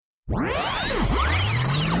Hello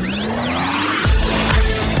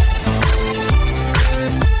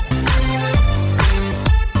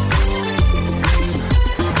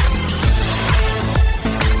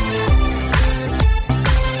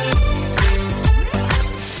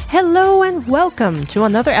and welcome to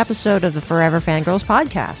another episode of the Forever Fangirls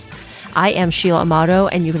podcast. I am Sheila Amato,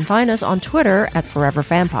 and you can find us on Twitter at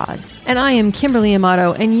ForeverFanPod. And I am Kimberly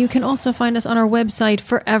Amato, and you can also find us on our website,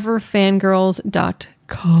 foreverfangirls.com.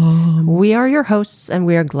 We are your hosts, and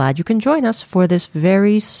we are glad you can join us for this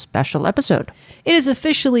very special episode. It is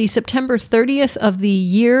officially September 30th of the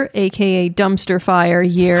year, aka dumpster fire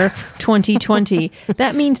year 2020.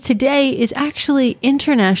 That means today is actually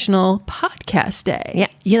International Podcast Day. Yeah,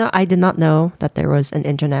 you know, I did not know that there was an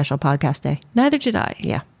International Podcast Day. Neither did I.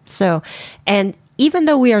 Yeah. So, and even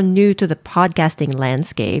though we are new to the podcasting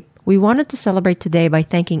landscape, we wanted to celebrate today by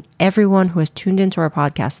thanking everyone who has tuned into our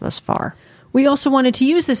podcast thus far. We also wanted to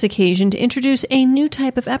use this occasion to introduce a new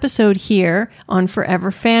type of episode here on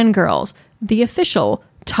Forever Fangirls, the official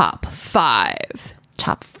Top 5.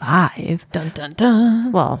 Top 5? Dun, dun,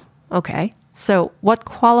 dun. Well, okay. So what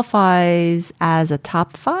qualifies as a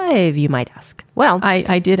top 5, you might ask? Well,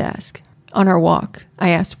 I did ask. On our walk, I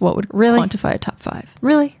asked what would quantify a top 5.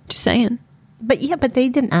 Really? Just saying. But they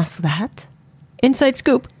didn't ask that. Inside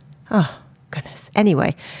scoop. Oh, goodness.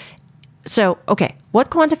 Anyway, so, okay,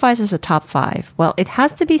 what quantifies as a top 5? Well, it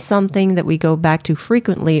has to be something that we go back to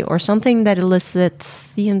frequently or something that elicits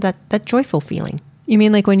that joyful feeling. You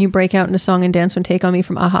mean like when you break out in a song and dance when Take On Me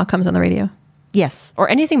from a-ha comes on the radio? Yes, or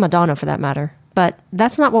anything Madonna for that matter. But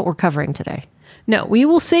that's not what we're covering today. No, we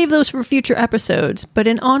will save those for future episodes, but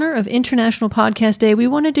in honor of International Podcast Day, we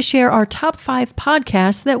wanted to share our top 5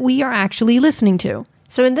 podcasts that we are actually listening to.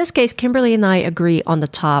 So in this case, Kimberly and I agree on the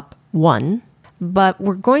top 1, but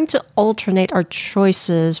we're going to alternate our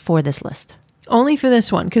choices for this list. Only for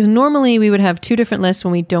this one, because normally we would have 2 different lists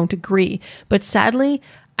when we don't agree. But sadly,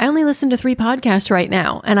 I only listen to 3 podcasts right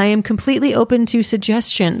now, and I am completely open to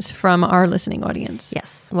suggestions from our listening audience.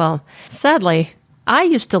 Yes. Well, sadly, I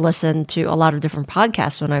used to listen to a lot of different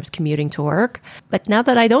podcasts when I was commuting to work, but now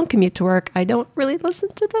that I don't commute to work, I don't really listen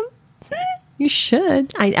to them. You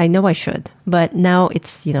should. I know I should, but now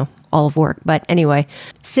it's, all of work. But anyway,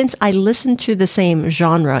 since I listen to the same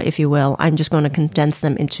genre, if you will, I'm just going to condense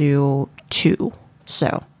them into 2.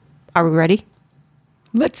 So, are we ready?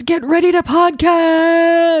 Let's get ready to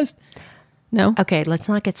podcast. No? Okay, let's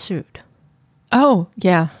not get sued. Oh,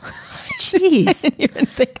 yeah. Jeez. I didn't even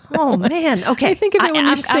think oh, man. Okay. I think of it when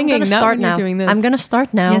you're singing, not when you're doing this. I'm going to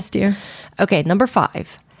start now. Yes, dear. Okay, number 5.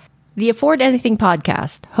 The Afford Anything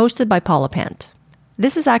podcast, hosted by Paula Pant.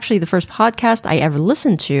 This is actually the first podcast I ever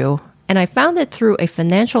listened to, and I found it through a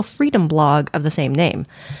financial freedom blog of the same name.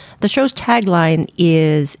 The show's tagline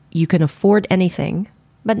is, "You can afford anything,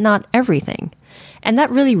 but not everything." And that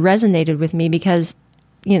really resonated with me because,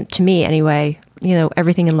 to me anyway,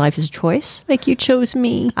 everything in life is a choice. Like you chose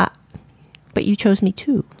me. But you chose me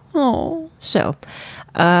too. Oh. So,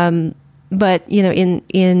 but,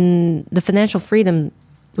 in the financial freedom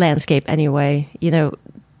landscape anyway,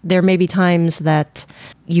 there may be times that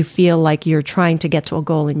you feel like you're trying to get to a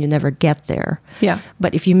goal and you never get there. Yeah.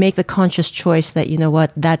 But if you make the conscious choice that,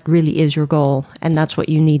 that really is your goal and that's what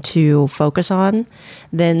you need to focus on,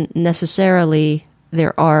 then necessarily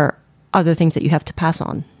there are other things that you have to pass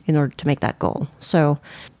on in order to make that goal. So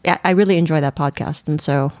I really enjoy that podcast. And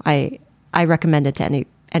so I recommend it to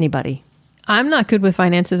anybody. I'm not good with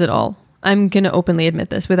finances at all. I'm going to openly admit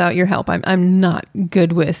this without your help. I'm not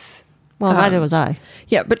good with... Well, neither was I.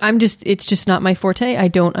 Yeah, but it's just not my forte. I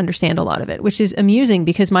don't understand a lot of it, which is amusing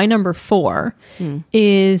because my number 4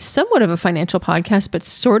 is somewhat of a financial podcast, but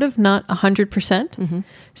sort of not 100%. Mm-hmm.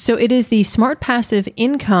 So it is the Smart Passive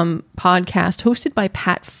Income podcast hosted by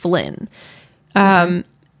Pat Flynn. And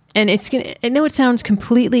I know it sounds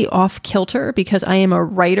completely off kilter because I am a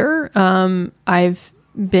writer. I've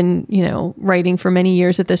been, writing for many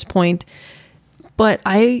years at this point, but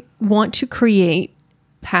I want to create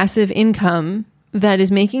passive income that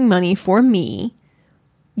is making money for me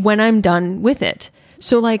when I'm done with it.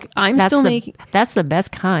 So like that's the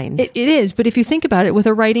best kind. It is. But if you think about it with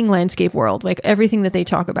a writing landscape world, like everything that they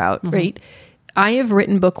talk about, right? I have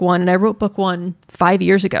written book 1 and I wrote book 1 5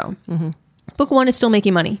 years ago. Mm-hmm. Book 1 is still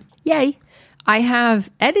making money. Yay. I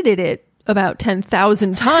have edited it about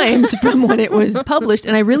 10,000 times from when it was published.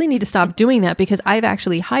 And I really need to stop doing that because I've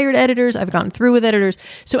actually hired editors. I've gone through with editors.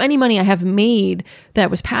 So any money I have made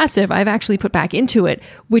that was passive, I've actually put back into it,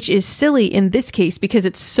 which is silly in this case because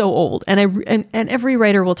it's so old. And and every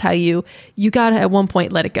writer will tell you, you got to at one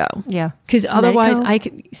point let it go. Yeah. Because otherwise I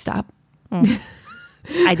could stop.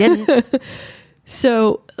 I didn't.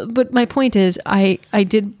 So, but my point is, I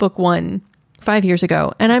did book 1 5 years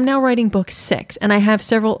ago, and I'm now writing book 6, and I have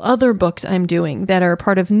several other books I'm doing that are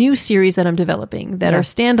part of new series that I'm developing that are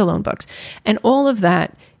standalone books. And all of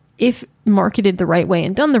that, if marketed the right way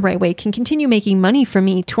and done the right way, can continue making money for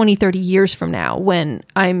me 20, 30 years from now, when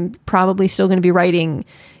I'm probably still going to be writing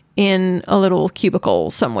in a little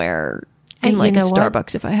cubicle somewhere in like a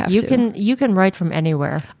Starbucks if I have to. You can write from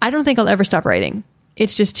anywhere. I don't think I'll ever stop writing.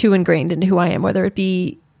 It's just too ingrained into who I am, whether it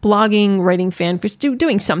be blogging, writing fan,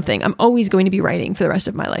 doing something. I'm always going to be writing for the rest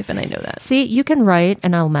of my life, and I know that. See, you can write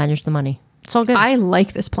and I'll manage the money. It's all good. I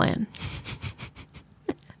like this plan.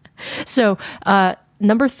 So,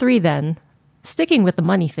 number 3 then, sticking with the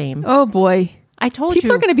money theme. Oh boy. I told People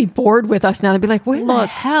you. are going to be bored with us now. They'll be like, what the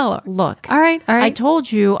hell? Look. All right. I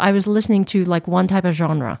told you I was listening to like one type of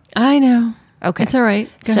genre. I know. Okay. It's all right.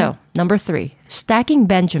 Go ahead. Number 3, Stacking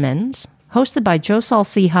Benjamins, hosted by Joe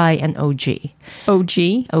Saul-Sehy and OG.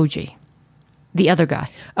 OG. The other guy.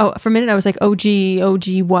 Oh, for a minute I was like, OG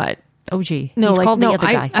what? OG. No, He's like, called no, the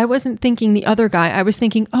other guy. I wasn't thinking the other guy. I was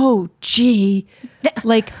thinking, oh, gee,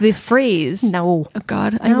 like the phrase. No. Oh,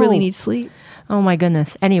 God, I really need sleep. Oh, my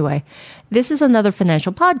goodness. Anyway, this is another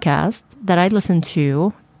financial podcast that I listen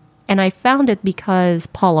to, and I found it because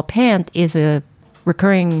Paula Pant is a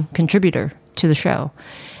recurring contributor to the show.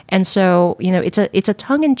 And so, it's a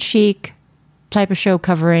tongue-in-cheek type of show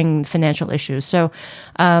covering financial issues. So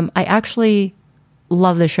I actually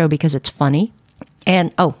love the show because it's funny.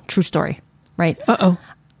 And, true story, right? Uh-oh.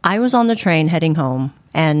 I was on the train heading home,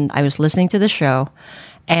 and I was listening to the show,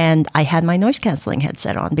 and I had my noise canceling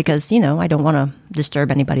headset on because, I don't want to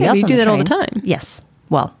disturb anybody else. You on do the that all the train. time. Yes.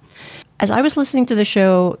 Well, as I was listening to the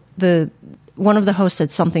show, one of the hosts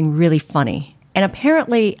said something really funny. And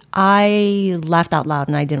apparently I laughed out loud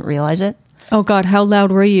and I didn't realize it. Oh, God, how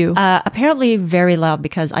loud were you? Apparently very loud,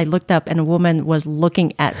 because I looked up and a woman was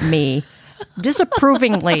looking at me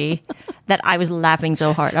disapprovingly that I was laughing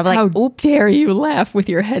so hard. I'm like, how oops. dare you laugh with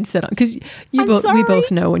your headset on? Because we both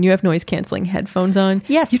know when you have noise canceling headphones on,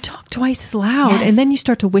 yes, you talk twice as loud, yes, and then you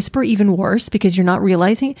start to whisper even worse because you're not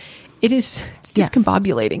realizing. It's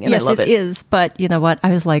discombobulating, and yes, I love it. It is, but you know what?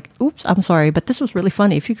 I was like, oops, I'm sorry, but this was really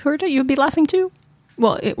funny. If you heard it, you'd be laughing too.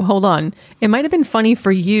 Well, hold on. It might have been funny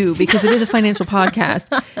for you because it is a financial podcast.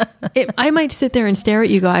 I might sit there and stare at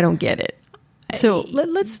you, go, I don't get it. So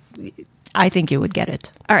let's... I think you would get it.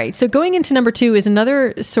 All right. So going into number 2 is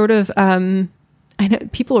another sort of... I know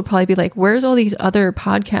people will probably be like, where's all these other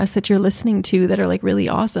podcasts that you're listening to that are like really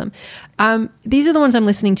awesome? These are the ones I'm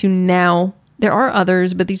listening to now. There are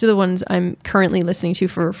others, but these are the ones I'm currently listening to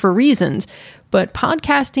for reasons. But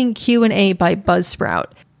Podcasting Q&A by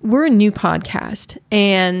Buzzsprout. We're a new podcast,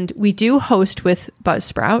 and we do host with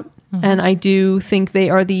Buzzsprout, and I do think they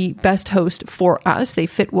are the best host for us. They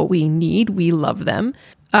fit what we need. We love them.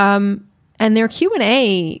 And their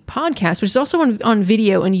Q&A podcast, which is also on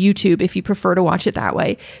video on YouTube if you prefer to watch it that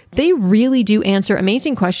way, they really do answer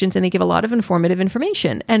amazing questions, and they give a lot of informative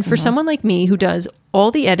information. And for someone like me who does all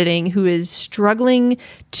the editing, who is struggling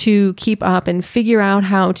to keep up and figure out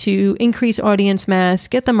how to increase audience mass,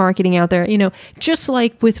 get the marketing out there, just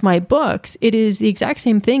like with my books, it is the exact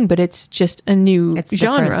same thing, but it's just a new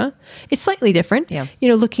genre. Different. It's slightly different. Yeah.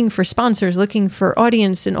 Looking for sponsors, looking for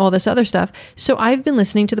audience and all this other stuff. So I've been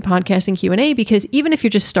listening to the Podcasting Q&A because even if you're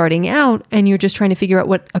just starting out and you're just trying to figure out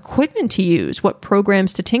what equipment to use, what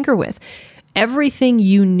programs to tinker with, everything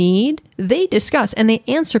you need, they discuss and they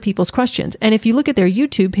answer people's questions. And if you look at their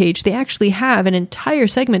YouTube page, they actually have an entire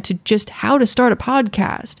segment to just how to start a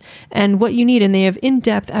podcast and what you need. And they have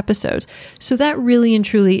in-depth episodes. So that really and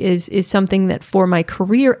truly is something that for my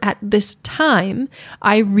career at this time,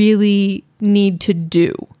 I really need to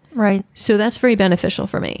do. Right. So that's very beneficial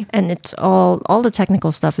for me. And it's all the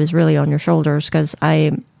technical stuff is really on your shoulders, because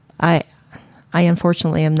I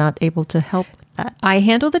unfortunately am not able to help with that. I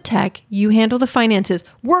handle the tech, you handle the finances.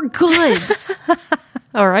 We're good.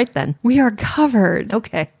 All right then. We are covered.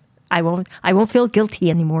 Okay. I won't feel guilty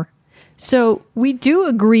anymore. So we do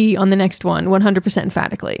agree on the next one 100%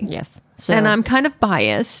 emphatically. Yes. So, and I'm kind of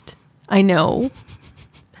biased, I know,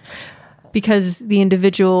 because the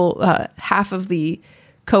individual half of the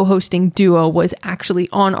co-hosting duo was actually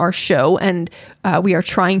on our show, and we are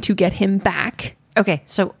trying to get him back. okay,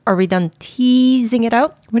 so are we done teasing it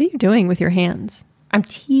out? What are you doing with your hands? I'm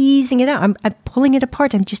teasing it out. I'm pulling it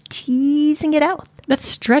apart. I'm just teasing it out. That's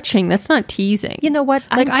stretching. That's not teasing. You know what?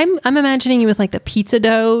 I'm imagining you with like the pizza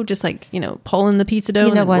dough, just like, pulling the pizza dough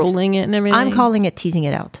and rolling it and everything. I'm calling it teasing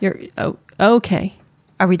it out. Okay.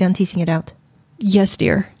 Are we done teasing it out? Yes,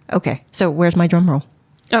 dear. Okay, so where's my drum roll?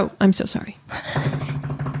 Oh, I'm so sorry.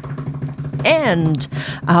 And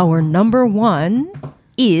our number 1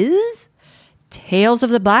 is Tales of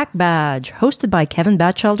the Black Badge, hosted by Kevin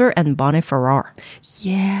Batchelder and Bonnie Farrar.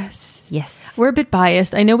 Yes. Yes. We're a bit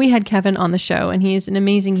biased. I know we had Kevin on the show, and he is an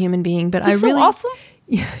amazing human being, but He's I really... so awesome.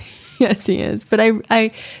 Yes, he is. But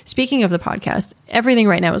I speaking of the podcast, everything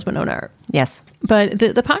right now is Winona Earp. Yes. But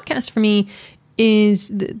the podcast for me is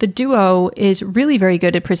the duo is really very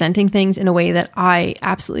good at presenting things in a way that I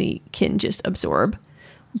absolutely can just absorb.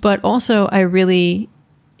 But also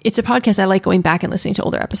it's a podcast I like going back and listening to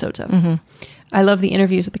older episodes of. Mm-hmm. I love the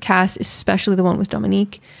interviews with the cast, especially the one with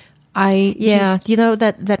Dominique.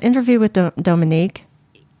 That interview with Dominique,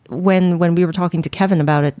 when we were talking to Kevin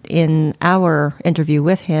about it in our interview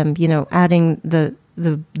with him, adding the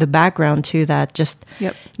background to that just,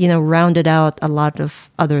 rounded out a lot of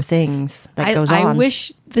other things that goes on. I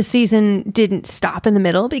wish the season didn't stop in the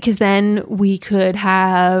middle, because then we could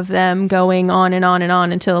have them going on and on and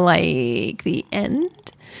on until like the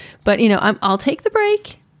end. But, I'll take the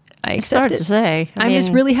break. I accept it. To say. I'm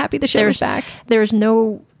just really happy the show is back. There's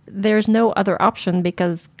no other option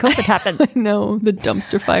because COVID happened. I know, the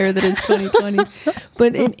dumpster fire that is 2020.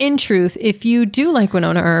 But in truth, if you do like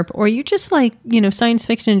Winona Earp, or you just like, science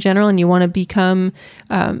fiction in general, and you want to become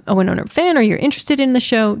a Winona Earp fan, or you're interested in the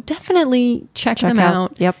show, definitely check them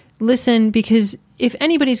out. Yep. Listen, because if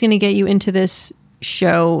anybody's going to get you into this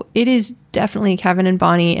show, it is definitely Kevin and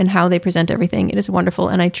Bonnie, and how they present everything. It is wonderful,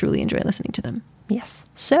 and I truly enjoy listening to them. Yes.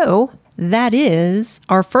 So that is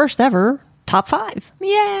our first ever Top 5.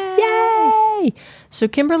 Yay! So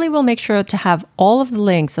Kimberly will make sure to have all of the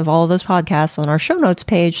links of all of those podcasts on our show notes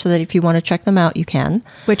page, so that if you want to check them out, you can.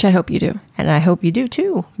 Which I hope you do. And I hope you do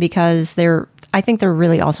too, because I think they're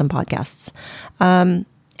really awesome podcasts. And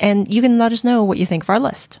you can let us know what you think of our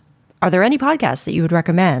list. Are there any podcasts that you would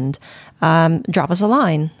recommend? Drop us a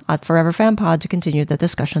line at Forever Fan Pod to continue the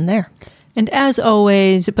discussion there. And as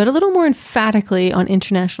always, but a little more emphatically on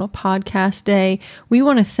International Podcast Day, we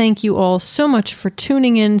want to thank you all so much for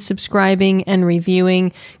tuning in, subscribing, and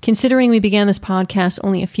reviewing. Considering we began this podcast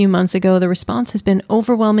only a few months ago, the response has been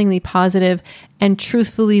overwhelmingly positive, and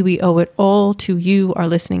truthfully, we owe it all to you, our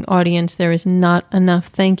listening audience. There is not enough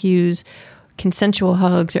thank yous, consensual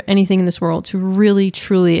hugs, or anything in this world to really,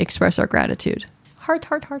 truly express our gratitude. Heart.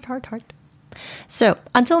 So,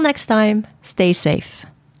 until next time, stay safe.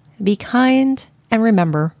 Be kind, and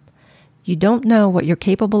remember, you don't know what you're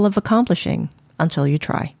capable of accomplishing until you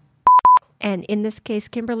try. And in this case,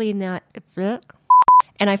 Kimberly, and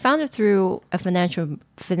I found it through a financial...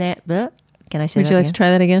 Can I say Would that you like again? to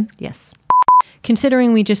try that again? Yes.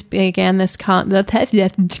 Considering we just began this...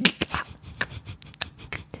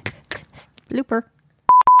 Blooper.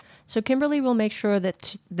 So Kimberly will make sure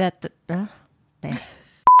that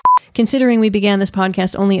Considering we began this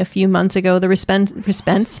podcast only a few months ago, the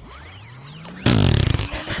response